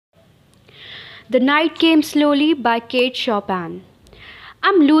The Night Came Slowly by Kate Chopin.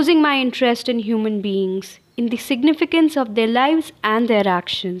 I'm losing my interest in human beings, in the significance of their lives and their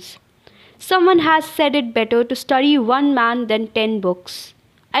actions. Someone has said it better to study one man than 10 books.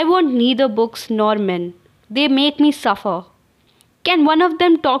 I want neither books nor men. They make me suffer. Can one of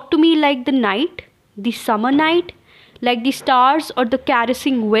them talk to me like the night, the summer night, like the stars or the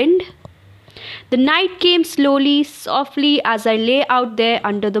caressing wind? The night came slowly, softly as I lay out there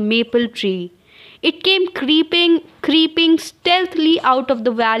under the maple tree. It came creeping stealthily out of the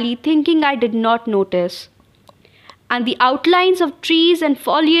valley, thinking I did not notice. And the outlines of trees and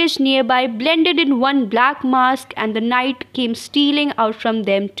foliage nearby blended in one black mask, and the night came stealing out from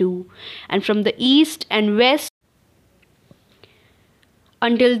them too, and from the east and west,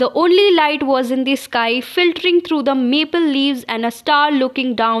 until the only light was in the sky, filtering through the maple leaves and a star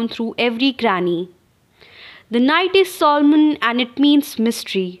looking down through every cranny. The night is solemn and it means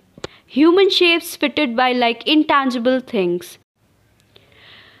mystery. Human shapes fitted by like intangible things.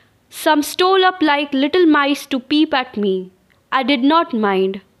 Some stole up like little mice to peep at me. I did not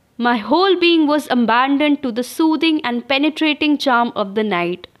mind. My whole being was abandoned to the soothing and penetrating charm of the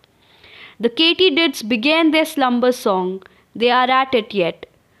night. The katydids began their slumber song. They are at it yet.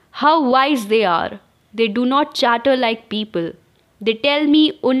 How wise they are. They do not chatter like people. They tell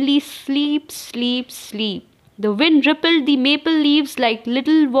me only sleep, sleep, sleep. The wind rippled the maple leaves like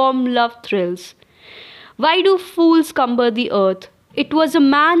little warm love thrills. Why do fools cumber the earth? It was a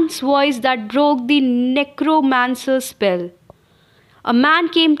man's voice that broke the necromancer's spell. A man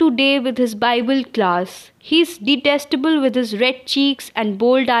came today with his Bible class. He is detestable with his red cheeks and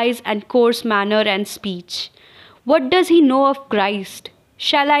bold eyes and coarse manner and speech. What does he know of Christ?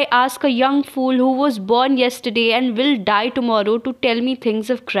 Shall I ask a young fool who was born yesterday and will die tomorrow to tell me things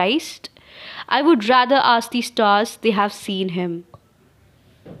of Christ? I would rather ask the stars, they have seen him.